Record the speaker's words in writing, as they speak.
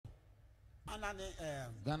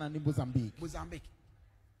Ghana and Mozambique. Mozambique.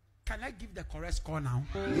 Can I give the correct score now?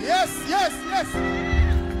 Yes. Yes.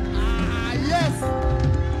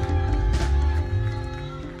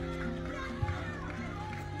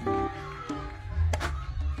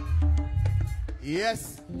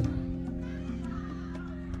 Yes.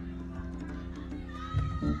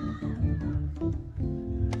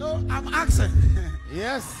 No, I'm asking.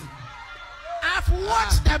 Yes. I've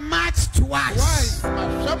watched the match twice.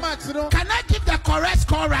 Can I give the correct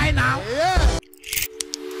score right now? Yeah.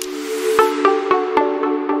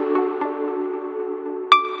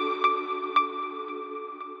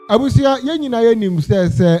 Abusia yenyina yenim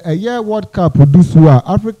say a World Cup dusua,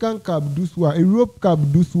 African Cup dusua, Europe Cup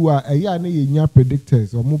dusua, na yenya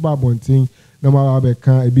predictors or mobile bonting na ma be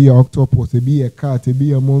kan e be octopus, e be a cat, e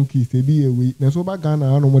be a monkey, e be a we. Na so ba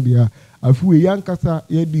Ghana no mo dia afu e yankasa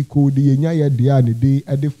ye di code yenya ye dia ne dey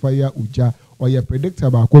e de fire uja or ye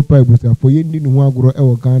predictor ba ko pa abusia for ye ndi ne ho agoro e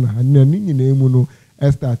wo Ghana na ni nyina emu no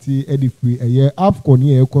estati e di free e ye AFCON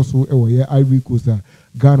ye ekoso e wo ye Ivory Coast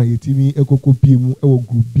Ghana yetimi ekoko piemu ewo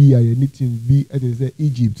group B ya team B say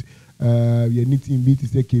Egypt ye team B to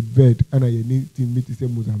say Cape Verde and ye team B to say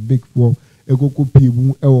Mozambique for ekoko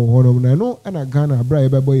piemu ewo honom na no ana Ghana bra ye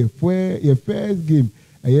bebo ye first game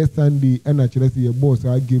Sunday and actually say ye boss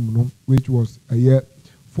our game no which was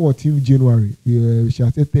 14th January we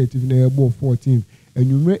shall say 13th na ball 14th and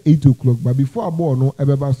you make 8 o'clock but before ball no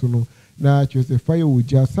ebeba so no na actually fire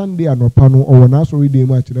uja Sunday anopa no or na sorry day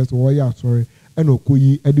match that's why ya sorry eno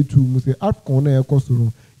koyi editu mu se AFCON na ekoso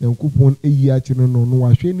no yankupon eyi achi no no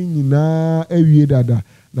wahwe ni nyina awie dada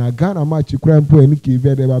na Ghana match kura mpo eni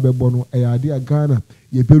KV de ba bebo no eyade a Ghana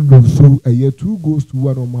ye be lusu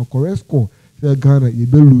 2-1 on correct score say Ghana ye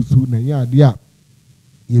be lusu na ye ade a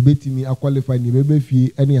ye betimi qualify ni be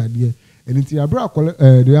fie eni ade eni ti abra collect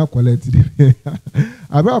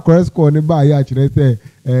abra correct score ni ba ya kire say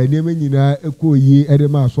niam nyina ekoyi ede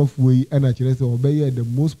ma asofo yi na kire say obeye the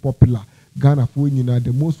most popular Ghana for nyina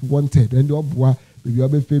the most wanted and the obwa baby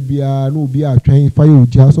obefe bia no obi atwen fire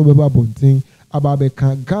uja so beba bonten aba be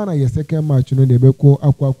kan Ghana ye second match no de be ko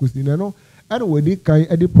akwa kusi na no and we dey kan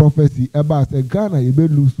e prophecy eba say Ghana ye be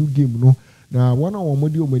lose game no na one on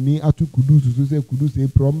omodi omani atu kudusu so say kudusu e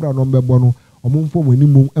promra no mbebo no omumfo mani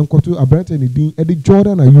mum enkoto abrante ne din e de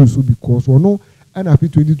Jordan are use because ono and afi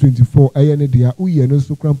 2024 eye ne dia uye no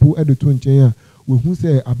so crampo e de to nchen a we who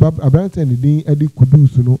say abrante ne din e de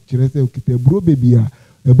kudusu no kire say okita bro baby a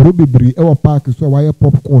ebro bebri e wo park so why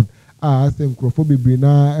popcorn say nkrofo bebri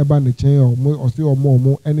na eba ne chen o se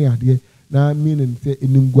omo ene ade na meaning say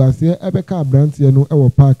enimguase ebe ka abrante no e wo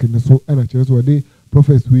park ne so na kire so de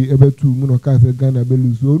Prophesy we ebe tu mu no ka say Ghana be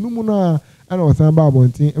lose onu mu na ana osan ba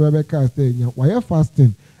bontin ebe ka say nya why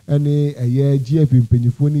fasting ene eye GF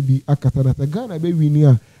mpanyifo ni bi akasa na say Ghana be wini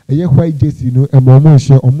a eye white jersey no e mo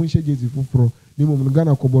nhye jersey fufuro ni mo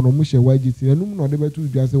Ghana ko bo no mo hye white jersey enu mu no de betu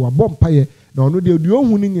bia say wa bom paye na ono de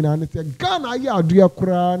ohun ni nyina ne say Ghana ya adua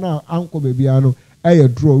kura na anko be bia no eye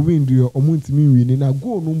draw win de omo ntimi wini na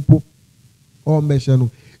goal no mpo o mesha no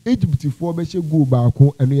Egypt for be she goal ba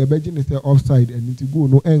ko enu ye beji ne say offside enu ti goal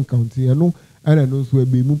no encounter enu ana no so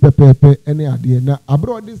be mu pepepe ene ade na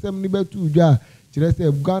abro de sem ni betu dwa kire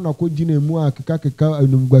say Ghana ko gina mu akeka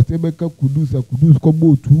enumguase be ka kudus ko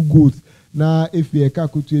bo 2 goals na efie ka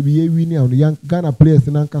kotu bi ye wini an Ghana players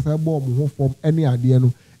na nkasa bo mo ho form ene ade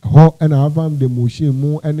no ho na avam de mo she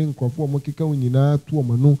mu ene nkrofo mo keka nyina to o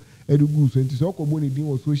no edugu so nti so ko bo ne din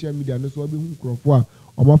wo social media no so be hu nkrofo a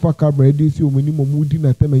o mafa camera edisi o mani mo mudi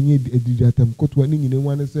na temanye edidi atem kotu ani nyina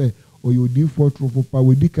wane say oyodi for trofo pa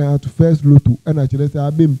we dika to first lotto na kire say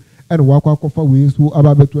abem ene wakwa kofa we so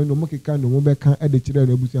ababeto no mo keka no mo be kan e de kire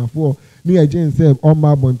na abusiafo ni agent say on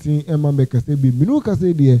ma bontin e ma be kase bi minu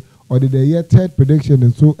kase de or the year third prediction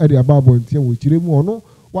and so at the above bontin we kire mu ono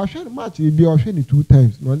wa hwe match e bi o hwe ni 2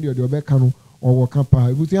 times no de obeka no o wo kan pa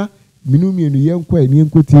abusia minu mienu ye nkwa ni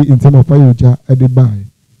nkoti intema of ayoja e de buy.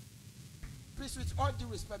 Please, with all due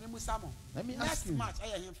respect, let me ask you. Match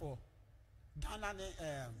I am for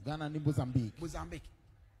Ghana and Mozambique.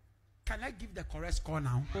 Can I give the correct score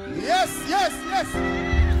now? Yes.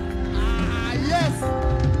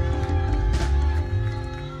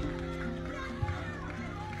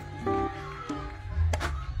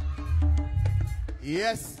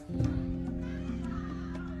 Yes.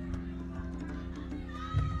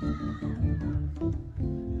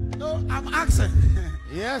 No, I'm asking.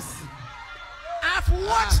 Yes. I've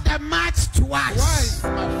watched the match twice.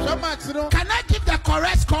 Can I give the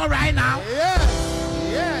correct score right now?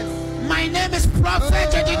 Yes. My name is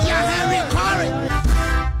Prophet Henry Corey.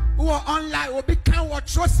 who are online will become what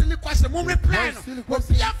so silly question. Mum reply.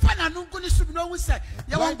 We are fun and no good to know. Say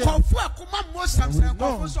you want to come for Kuma Muslims and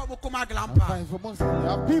come for Kuma Glampa. There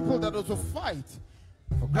are people that also fight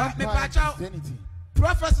for grandpa identity.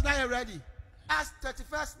 Prophesy that you're ready. As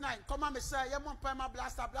 31st night, come on, me say, you want to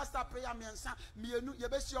blaster prayer, me and son, me you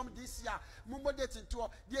best this year. Mumbo dating tour.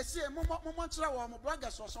 They say, Mummo travel, my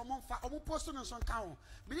brothers or someone for posting on some count.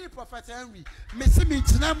 Me Prophet Henry, me see me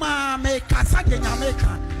Tinama, make Cassaga,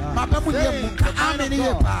 Jamaica. My babu, how many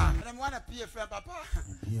years? And I'm one of P. Friend, Papa.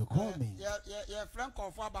 You call me. Yeah, Frank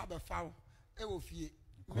of Baba Fowl. It will fear.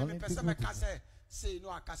 Maybe person can say,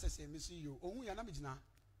 no, I can't say, Miss you. Oh, you're not now.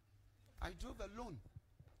 I drove alone.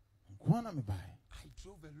 I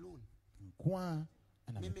drove alone.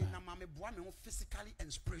 Physically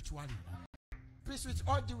and spiritually. Please, with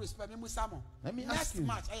all due respect, let me ask you. Next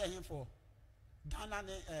match, I am here for Ghana.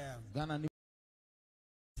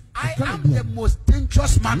 I am the most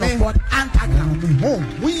dangerous man of God.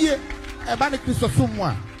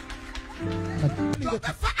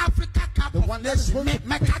 Africa Cup the one that is going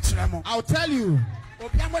to I'll tell you.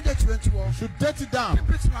 Should dirty down.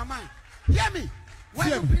 Hear me. When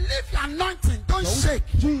you believe your anointing, don't shake.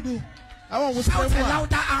 I want to shout a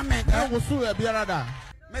louder amen.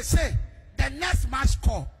 May say the next match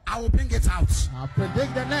call, I will bring it out. I'll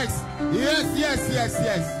predict the next.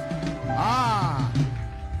 Yes. Ah,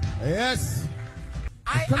 yes.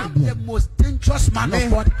 I am the most dangerous man of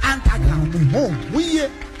God.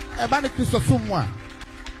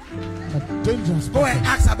 Dangerous. Go and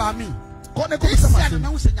ask about me. This year,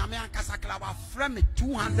 I friend me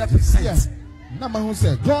 200%. Number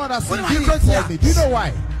said, God has been good for me. Do you know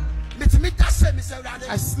why?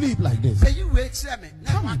 I sleep like this.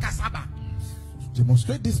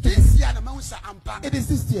 Demonstrate this. It is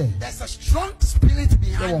this year. There's a strong spirit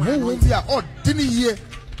behind my anointing.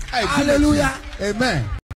 Hallelujah. Amen.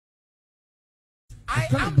 I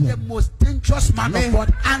am the most dangerous man of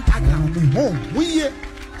God.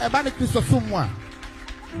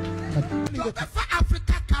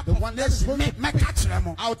 Africa Cup the one that is going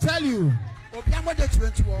to I'll tell you.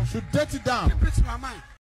 Should dirty down.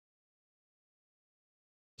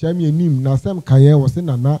 Champion nim na sem kaye was in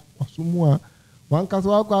na wasumua wan kasa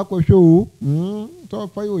akwa show so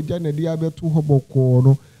fa yo jana dia beto hoboko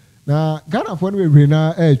no na Ghana for we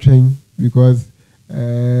na twɛn because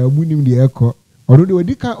munim the echo already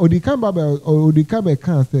odikan be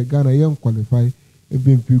kan say Ghana yen qualify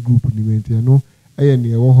FMP group ni mente no eye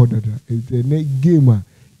ne wo hodada it's a game a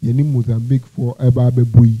yeni Mozambique for eba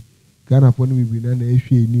boy Ghana for we na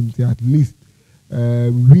ehwe nim say at least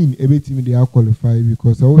win everything they are qualified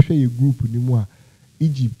because I will share a group in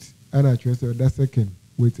Egypt and I trust that second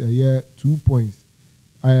with a year 2 points.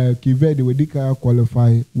 Kive they will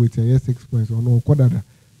qualify with a year 6 points or no quarter.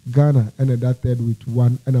 Ghana and that third with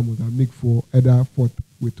 1 and I Mozambique for other fourth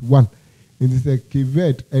with 1. In this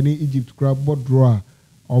Kive any Egypt crab board draw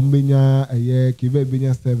on Benya a year Kive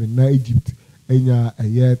Benya 7 na Egypt enya a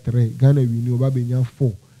year 3 Ghana we knew Benya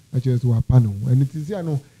 4 that is what panel and it is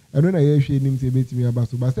no. And when I hear she named me about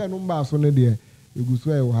so, but I no so ne there. You go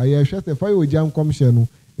so I hear she say fire jam commission no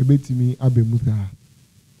e betimi abemuta.